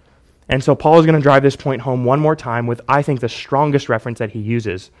believers. And so Paul is going to drive this point home one more time with, I think, the strongest reference that he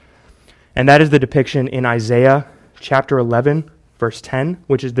uses. And that is the depiction in Isaiah chapter 11, verse 10,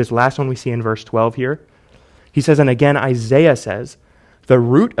 which is this last one we see in verse 12 here. He says, and again, Isaiah says, "The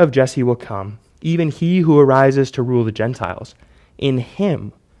root of Jesse will come, even he who arises to rule the Gentiles. In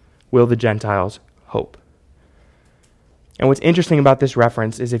him will the Gentiles hope." And what's interesting about this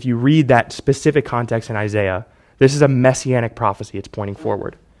reference is if you read that specific context in Isaiah, this is a messianic prophecy. It's pointing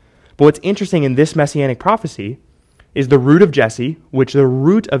forward. But what's interesting in this messianic prophecy is the root of Jesse, which the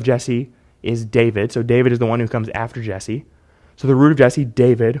root of Jesse is David. So David is the one who comes after Jesse. So the root of Jesse,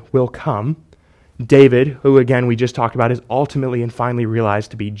 David, will come. David, who again we just talked about, is ultimately and finally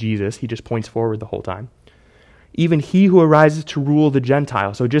realized to be Jesus. He just points forward the whole time. Even he who arises to rule the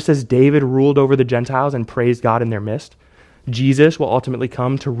Gentiles. So just as David ruled over the Gentiles and praised God in their midst, Jesus will ultimately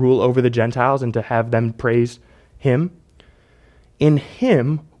come to rule over the Gentiles and to have them praise him. In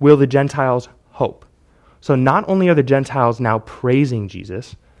him will the Gentiles hope. So not only are the Gentiles now praising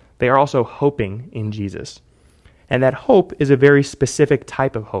Jesus, they are also hoping in Jesus. And that hope is a very specific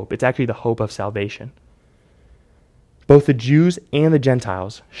type of hope. It's actually the hope of salvation. Both the Jews and the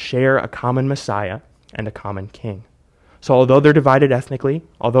Gentiles share a common Messiah and a common king. So although they're divided ethnically,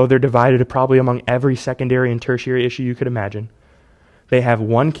 although they're divided probably among every secondary and tertiary issue you could imagine, they have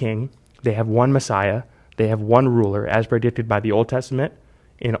one king, they have one Messiah, they have one ruler, as predicted by the Old Testament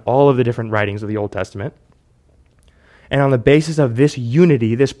in all of the different writings of the Old Testament. And on the basis of this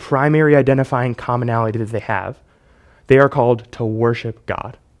unity, this primary identifying commonality that they have, they are called to worship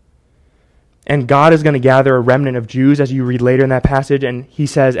God. And God is going to gather a remnant of Jews, as you read later in that passage, and he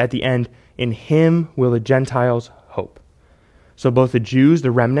says at the end, in him will the Gentiles hope. So both the Jews, the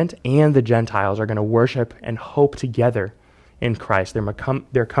remnant, and the Gentiles are going to worship and hope together in Christ,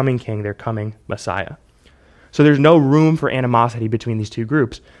 their coming King, their coming Messiah. So there's no room for animosity between these two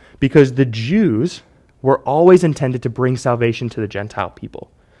groups because the Jews were always intended to bring salvation to the Gentile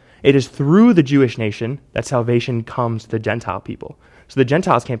people. It is through the Jewish nation that salvation comes to the Gentile people. So the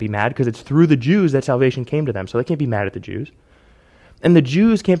Gentiles can't be mad because it's through the Jews that salvation came to them. So they can't be mad at the Jews. And the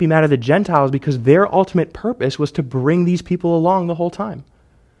Jews can't be mad at the Gentiles because their ultimate purpose was to bring these people along the whole time.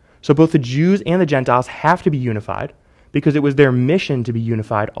 So both the Jews and the Gentiles have to be unified because it was their mission to be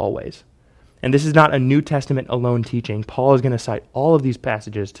unified always. And this is not a New Testament alone teaching. Paul is going to cite all of these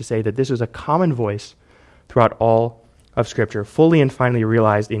passages to say that this is a common voice throughout all of Scripture, fully and finally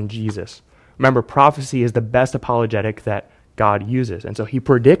realized in Jesus. Remember, prophecy is the best apologetic that God uses. And so he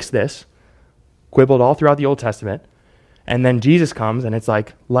predicts this, quibbled all throughout the Old Testament, and then Jesus comes and it's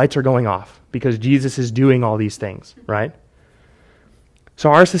like lights are going off because Jesus is doing all these things, right? So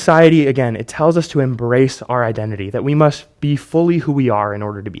our society, again, it tells us to embrace our identity, that we must be fully who we are in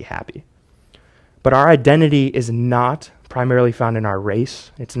order to be happy. But our identity is not primarily found in our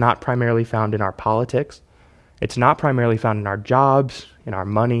race. It's not primarily found in our politics. It's not primarily found in our jobs, in our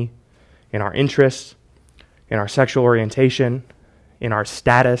money, in our interests, in our sexual orientation, in our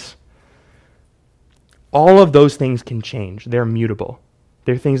status. All of those things can change. They're mutable.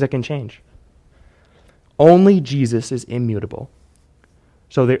 They're things that can change. Only Jesus is immutable.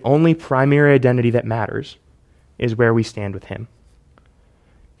 So the only primary identity that matters is where we stand with him.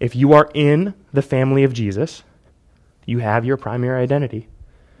 If you are in the family of Jesus, you have your primary identity.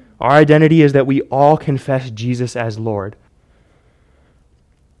 Our identity is that we all confess Jesus as Lord.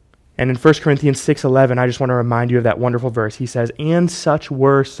 And in 1 Corinthians 6:11, I just want to remind you of that wonderful verse. He says, "And such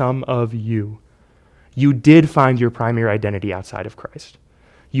were some of you." You did find your primary identity outside of Christ.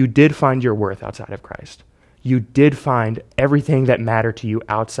 You did find your worth outside of Christ. You did find everything that mattered to you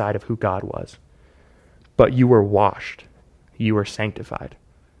outside of who God was. But you were washed. You were sanctified.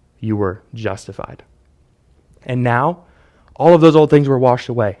 You were justified. And now, all of those old things were washed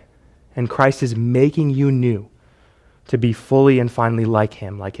away. And Christ is making you new to be fully and finally like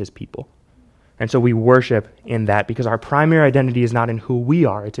him, like his people. And so we worship in that because our primary identity is not in who we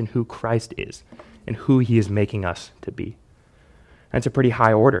are, it's in who Christ is and who he is making us to be. And it's a pretty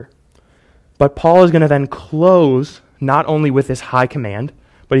high order. But Paul is going to then close not only with this high command,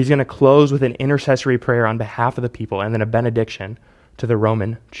 but he's going to close with an intercessory prayer on behalf of the people and then a benediction to the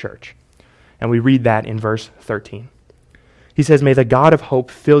Roman church. And we read that in verse 13. He says, "May the God of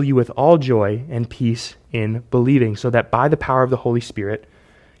hope fill you with all joy and peace in believing, so that by the power of the Holy Spirit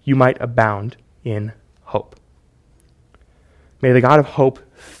you might abound in hope." May the God of hope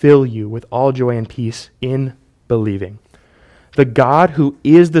fill you with all joy and peace in believing. The God who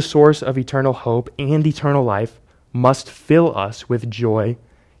is the source of eternal hope and eternal life must fill us with joy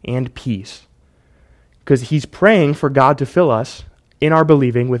and peace. Because he's praying for God to fill us in our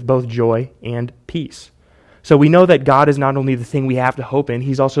believing with both joy and peace. So we know that God is not only the thing we have to hope in,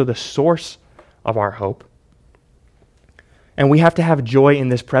 he's also the source of our hope. And we have to have joy in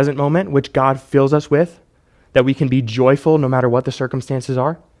this present moment, which God fills us with, that we can be joyful no matter what the circumstances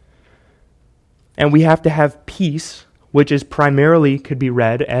are. And we have to have peace, which is primarily could be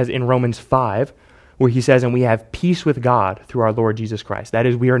read as in Romans 5, where he says, "And we have peace with God through our Lord Jesus Christ." That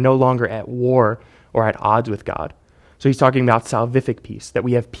is, we are no longer at war or at odds with God. So he's talking about salvific peace, that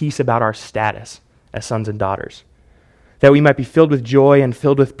we have peace about our status as sons and daughters, that we might be filled with joy and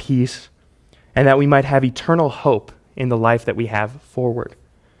filled with peace, and that we might have eternal hope in the life that we have forward.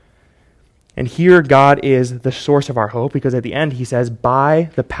 And here God is the source of our hope, because at the end he says, by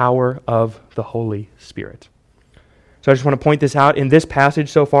the power of the Holy Spirit. So I just want to point this out. In this passage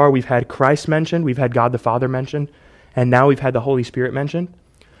so far, we've had Christ mentioned, we've had God the Father mentioned, and now we've had the Holy Spirit mentioned.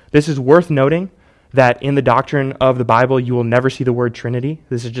 This is worth noting that in the doctrine of the Bible, you will never see the word Trinity.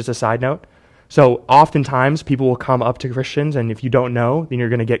 This is just a side note. So oftentimes people will come up to Christians, and if you don't know, then you're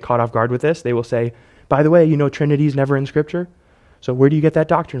going to get caught off guard with this. They will say, by the way, you know Trinity is never in Scripture? So where do you get that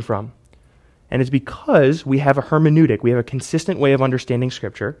doctrine from? And it's because we have a hermeneutic. We have a consistent way of understanding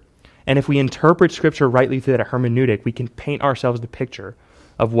Scripture. And if we interpret Scripture rightly through that hermeneutic, we can paint ourselves the picture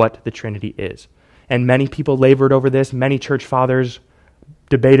of what the Trinity is. And many people labored over this. Many church fathers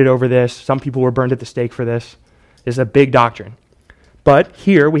debated over this. Some people were burned at the stake for this. This is a big doctrine. But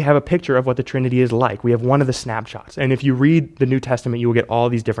here we have a picture of what the Trinity is like. We have one of the snapshots. And if you read the New Testament, you will get all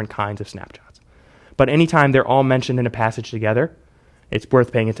these different kinds of snapshots. But anytime they're all mentioned in a passage together, it's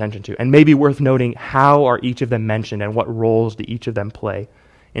worth paying attention to. And maybe worth noting how are each of them mentioned and what roles do each of them play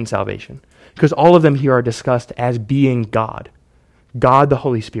in salvation. Because all of them here are discussed as being God. God the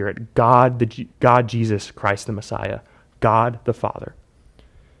Holy Spirit, God Jesus Christ the Messiah, God the Father.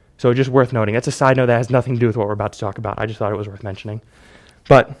 So just worth noting. That's a side note that has nothing to do with what we're about to talk about. I just thought it was worth mentioning.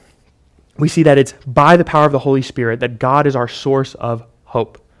 But we see that it's by the power of the Holy Spirit that God is our source of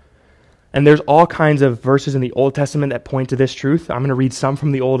hope. And there's all kinds of verses in the Old Testament that point to this truth. I'm going to read some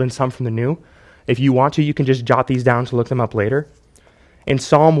from the Old and some from the New. If you want to, you can just jot these down to look them up later. In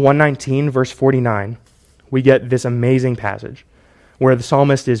Psalm 119, verse 49, we get this amazing passage where the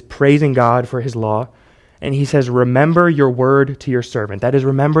psalmist is praising God for his law, and he says, "Remember your word to your servant." That is,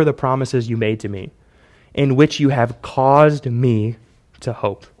 remember the promises you made to me, in which you have caused me to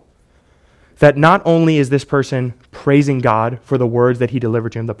hope. That not only is this person praising God for the words that he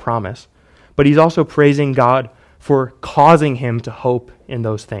delivered to him, the promise, but he's also praising God for causing him to hope in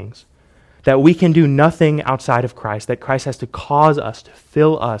those things. That we can do nothing outside of Christ, that Christ has to cause us, to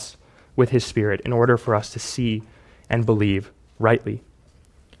fill us with his Spirit in order for us to see and believe rightly.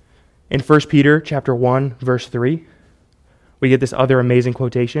 In 1 Peter chapter 1, verse 3, we get this other amazing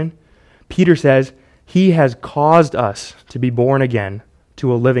quotation. Peter says, "He has caused us to be born again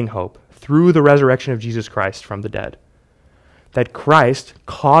to a living hope through the resurrection of Jesus Christ from the dead." That Christ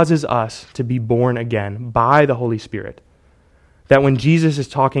causes us to be born again by the Holy Spirit. That when Jesus is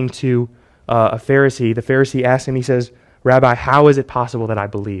talking to a Pharisee, the Pharisee asks him, he says, "Rabbi, how is it possible that I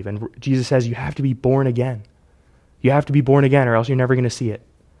believe?" And Jesus says, "You have to be born again. You have to be born again or else you're never going to see it."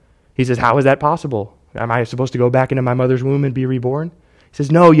 He says, "How is that possible? Am I supposed to go back into my mother's womb and be reborn?" He says,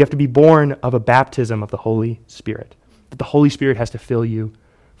 "No, you have to be born of a baptism of the Holy Spirit." That the Holy Spirit has to fill you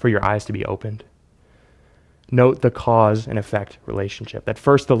for your eyes to be opened. Note the cause and effect relationship. That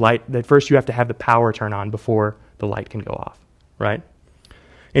first you have to have the power turn on before the light can go off, right?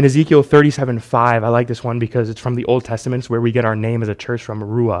 In Ezekiel 37:5, I like this one because it's from the Old Testament, where we get our name as a church from,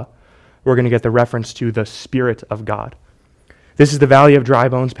 Ruah. We're going to get the reference to the Spirit of God. This is the Valley of Dry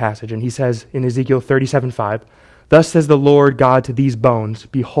Bones passage, and he says in Ezekiel 37:5, "Thus says the Lord God to these bones,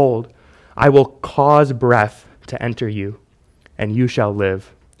 Behold, I will cause breath to enter you, and you shall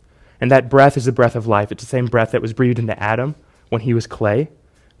live." And that breath is the breath of life. It's the same breath that was breathed into Adam when he was clay.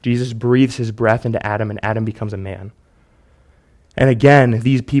 Jesus breathes his breath into Adam, and Adam becomes a man. And again,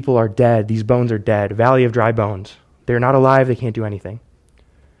 these people are dead. These bones are dead. Valley of dry bones. They're not alive. They can't do anything.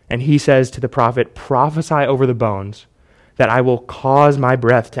 And he says to the prophet, "Prophesy over the bones that I will cause my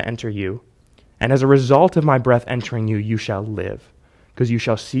breath to enter you. And as a result of my breath entering you, you shall live, because you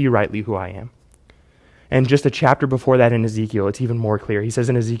shall see rightly who I am." And just a chapter before that in Ezekiel, it's even more clear. He says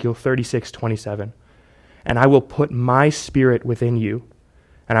in Ezekiel 36:27, "And I will put my spirit within you,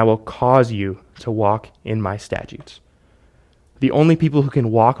 and I will cause you to walk in my statutes." The only people who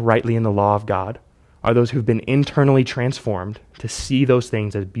can walk rightly in the law of God are those who've been internally transformed to see those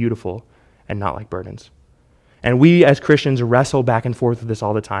things as beautiful and not like burdens. And we as Christians wrestle back and forth with this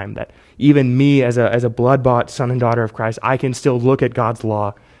all the time, that even me as a blood-bought son and daughter of Christ, I can still look at God's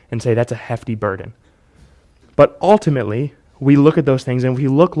law and say that's a hefty burden. But ultimately, we look at those things, and if we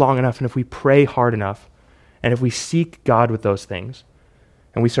look long enough, and if we pray hard enough, and if we seek God with those things,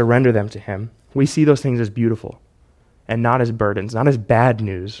 and we surrender them to him, we see those things as beautiful and not as burdens, not as bad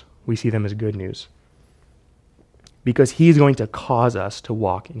news. We see them as good news. Because he's going to cause us to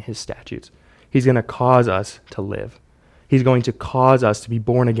walk in his statutes. He's going to cause us to live. He's going to cause us to be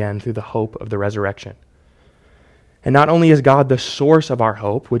born again through the hope of the resurrection. And not only is God the source of our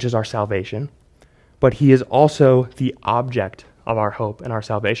hope, which is our salvation, but he is also the object of our hope and our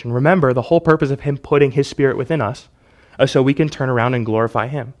salvation. Remember, the whole purpose of him putting his Spirit within us is so we can turn around and glorify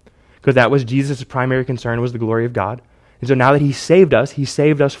him. Because that was Jesus' primary concern, was the glory of God. And so now that he saved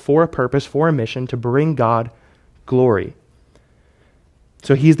us for a purpose, for a mission, to bring God glory.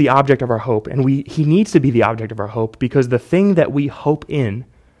 So he's the object of our hope, and he needs to be the object of our hope, because the thing that we hope in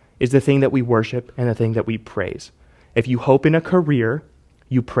is the thing that we worship and the thing that we praise. If you hope in a career,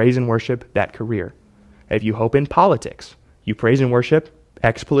 you praise and worship that career. If you hope in politics, you praise and worship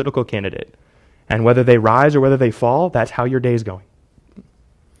X political candidate. And whether they rise or whether they fall, that's how your day is going.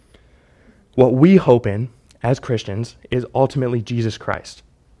 What we hope in as Christians is ultimately Jesus Christ.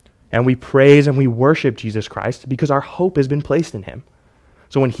 And we praise and we worship Jesus Christ because our hope has been placed in him.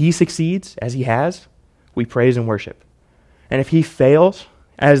 So when he succeeds, as he has, we praise and worship. And if he fails,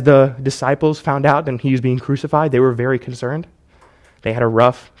 as the disciples found out that he was being crucified, they were very concerned. They had a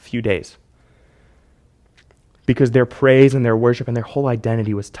rough few days, because their praise and their worship and their whole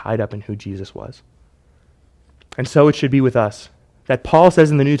identity was tied up in who Jesus was. And so it should be with us. That Paul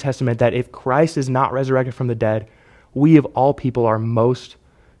says in the New Testament that if Christ is not resurrected from the dead, we of all people are most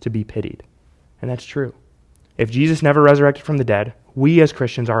to be pitied. And that's true. If Jesus never resurrected from the dead, we as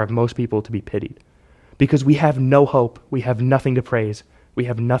Christians are of most people to be pitied, because we have no hope, we have nothing to praise, we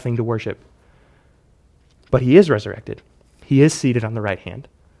have nothing to worship. But he is resurrected. He is seated on the right hand.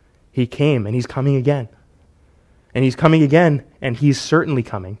 He came, and he's coming again. And he's coming again, and he's certainly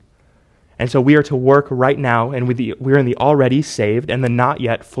coming. And so we are to work right now, and we're in the already saved and the not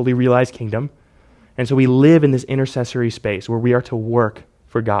yet fully realized kingdom. And so we live in this intercessory space where we are to work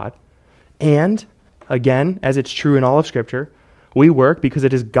for God. And, again, as it's true in all of Scripture, we work because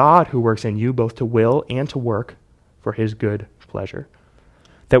it is God who works in you both to will and to work for his good pleasure.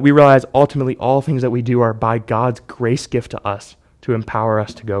 That we realize ultimately all things that we do are by God's grace gift to us to empower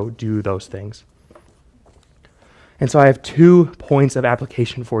us to go do those things. And so I have 2 points of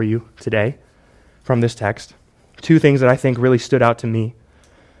application for you today from this text. 2 things that I think really stood out to me.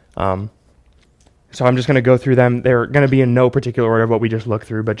 So I'm just going to go through them. They're going to be in no particular order of what we just looked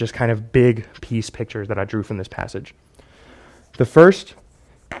through, but just kind of big piece pictures that I drew from this passage. The first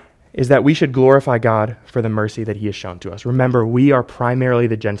is that we should glorify God for the mercy that he has shown to us. Remember, we are primarily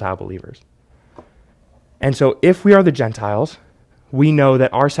the Gentile believers. And so if we are the Gentiles, we know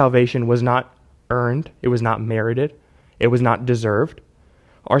that our salvation was not earned, it was not merited, it was not deserved.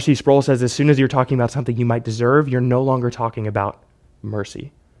 R.C. Sproul says as soon as you're talking about something you might deserve, you're no longer talking about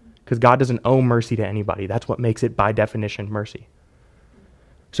mercy. Because God doesn't owe mercy to anybody. That's what makes it, by definition, mercy.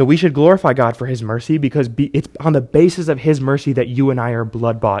 So we should glorify God for his mercy because it's on the basis of his mercy that you and I are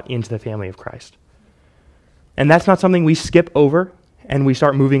blood-bought into the family of Christ. And that's not something we skip over and we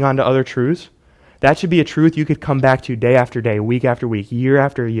start moving on to other truths. That should be a truth you could come back to day after day, week after week, year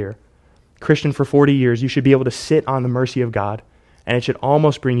after year. Christian, for 40 years, you should be able to sit on the mercy of God, and it should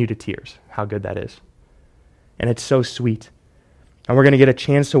almost bring you to tears, how good that is. And it's so sweet. And we're going to get a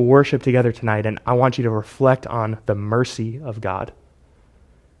chance to worship together tonight, and I want you to reflect on the mercy of God.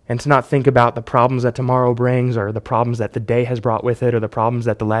 And to not think about the problems that tomorrow brings, or the problems that the day has brought with it, or the problems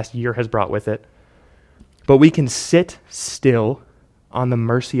that the last year has brought with it. But we can sit still on the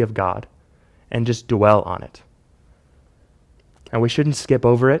mercy of God and just dwell on it. And we shouldn't skip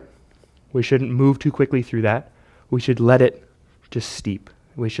over it. We shouldn't move too quickly through that. We should let it just steep.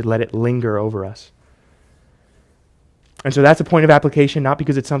 We should let it linger over us. And so that's a point of application, not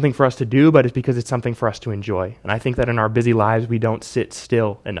because it's something for us to do, but it's because it's something for us to enjoy. And I think that in our busy lives, we don't sit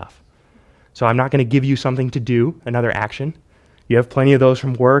still enough. So I'm not going to give you something to do, another action. You have plenty of those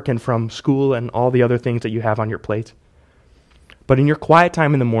from work and from school and all the other things that you have on your plate. But in your quiet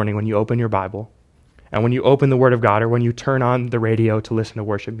time in the morning, when you open your Bible, and when you open the Word of God, or when you turn on the radio to listen to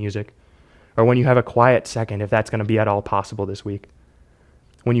worship music, or when you have a quiet second, if that's going to be at all possible this week,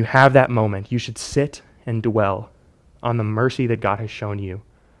 when you have that moment, you should sit and dwell on the mercy that God has shown you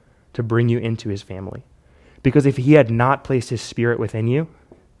to bring you into his family. Because if he had not placed his Spirit within you,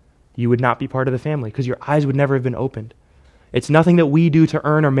 you would not be part of the family, because your eyes would never have been opened. It's nothing that we do to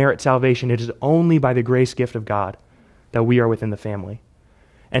earn or merit salvation. It is only by the grace gift of God that we are within the family.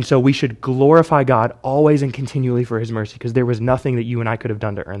 And so we should glorify God always and continually for his mercy, because there was nothing that you and I could have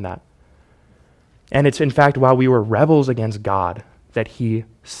done to earn that. And it's in fact while we were rebels against God that he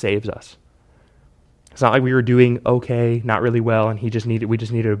saves us. It's not like we were doing okay, not really well, and we just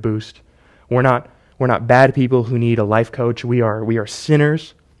needed a boost. We're not bad people who need a life coach. We are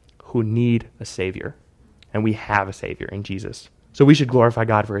sinners who need a Savior. And we have a Savior in Jesus. So we should glorify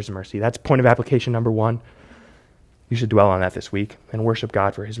God for his mercy. That's point of application number 1. You should dwell on that this week and worship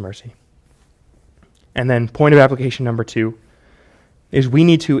God for his mercy. And then point of application number 2 is we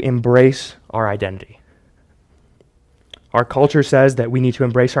need to embrace our identity. Our culture says that we need to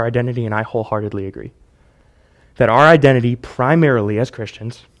embrace our identity, and I wholeheartedly agree. That our identity, primarily as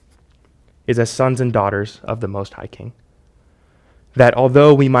Christians, is as sons and daughters of the Most High King. That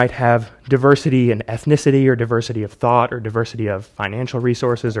although we might have diversity in ethnicity, or diversity of thought, or diversity of financial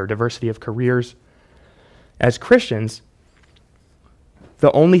resources, or diversity of careers, as Christians,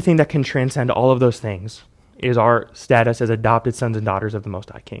 the only thing that can transcend all of those things is our status as adopted sons and daughters of the Most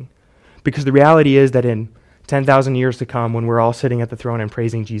High King. Because the reality is that in 10,000 years to come, when we're all sitting at the throne and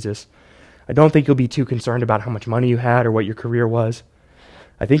praising Jesus, I don't think you'll be too concerned about how much money you had or what your career was.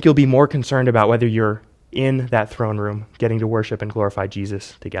 I think you'll be more concerned about whether you're in that throne room getting to worship and glorify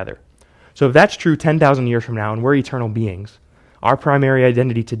Jesus together. So if that's true 10,000 years from now and we're eternal beings, our primary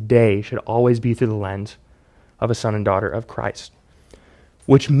identity today should always be through the lens of a son and daughter of Christ.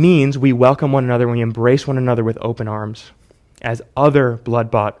 Which means we welcome one another, we embrace one another with open arms as other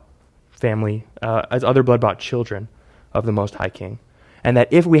blood-bought family, as other blood-bought children of the Most High King. And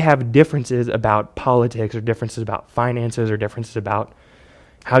that if we have differences about politics, or differences about finances, or differences about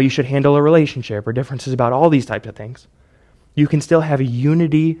how you should handle a relationship, or differences about all these types of things, you can still have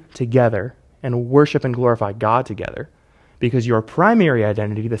unity together and worship and glorify God together, because your primary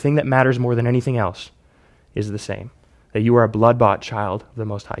identity, the thing that matters more than anything else, is the same, that you are a blood-bought child of the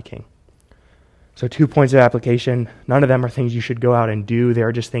Most High King. So 2 points of application. None of them are things you should go out and do. They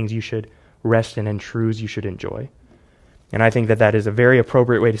are just things you should rest in and truths you should enjoy. And I think that that is a very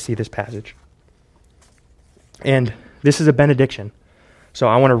appropriate way to see this passage. And this is a benediction. So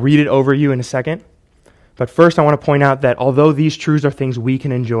I want to read it over you in a second. But first I want to point out that although these truths are things we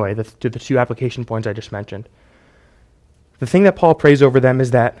can enjoy, the 2 application points I just mentioned, the thing that Paul prays over them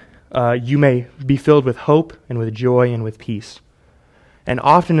is that you may be filled with hope and with joy and with peace. And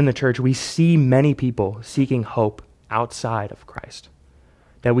often in the church, we see many people seeking hope outside of Christ.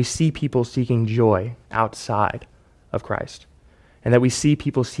 That we see people seeking joy outside of Christ. And that we see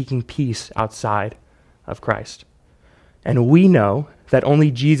people seeking peace outside of Christ. And we know that only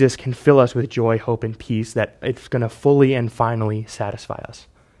Jesus can fill us with joy, hope, and peace, that it's going to fully and finally satisfy us.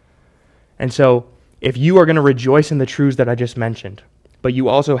 And so, if you are going to rejoice in the truths that I just mentioned, but you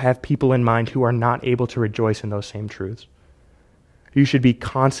also have people in mind who are not able to rejoice in those same truths, you should be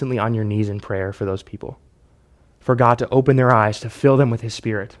constantly on your knees in prayer for those people, for God to open their eyes, to fill them with His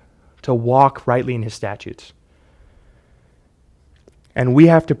Spirit, to walk rightly in His statutes. And we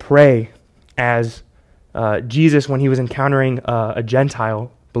have to pray as Jesus, when He was encountering a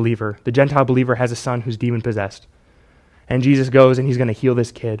Gentile believer. The Gentile believer has a son who's demon-possessed. And Jesus goes and He's going to heal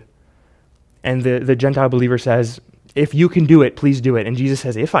this kid. And the Gentile believer says, if you can do it, please do it. And Jesus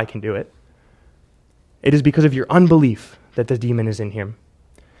says, if I can do it, it is because of your unbelief that the demon is in him.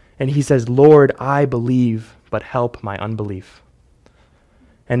 And he says, Lord, I believe, but help my unbelief.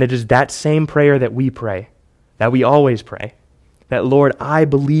 And it is that same prayer that we pray, that we always pray, that Lord, I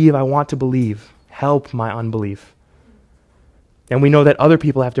believe, I want to believe, help my unbelief. And we know that other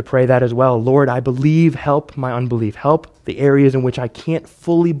people have to pray that as well. Lord, I believe, help my unbelief. Help the areas in which I can't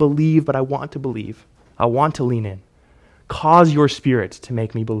fully believe, but I want to believe. I want to lean in. Cause your Spirit to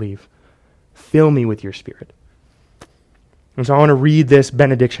make me believe. Fill me with your Spirit. And so I want to read this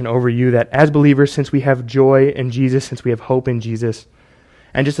benediction over you, that as believers, since we have joy in Jesus, since we have hope in Jesus,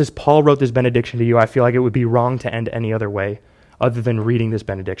 and just as Paul wrote this benediction to you, I feel like it would be wrong to end any other way other than reading this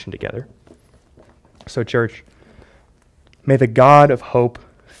benediction together. So church, may the God of hope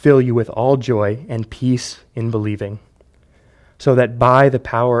fill you with all joy and peace in believing, so that by the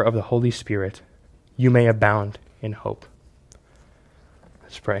power of the Holy Spirit you may abound in hope.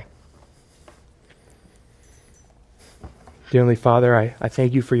 Let's pray. Dear Heavenly Father, I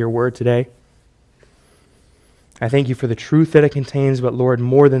thank you for your word today. I thank you for the truth that it contains, but Lord,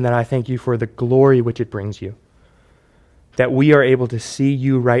 more than that, I thank you for the glory which it brings you. That we are able to see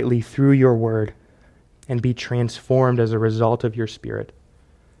you rightly through your word and be transformed as a result of your Spirit.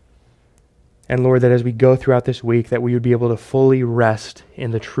 And Lord, that as we go throughout this week, that we would be able to fully rest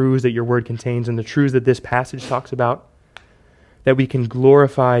in the truths that your word contains and the truths that this passage talks about, that we can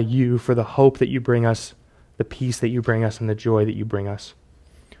glorify you for the hope that you bring us, the peace that you bring us, and the joy that you bring us.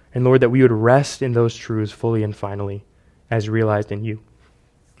 And Lord, that we would rest in those truths fully and finally as realized in you.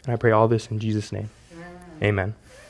 And I pray all this in Jesus' name. Amen.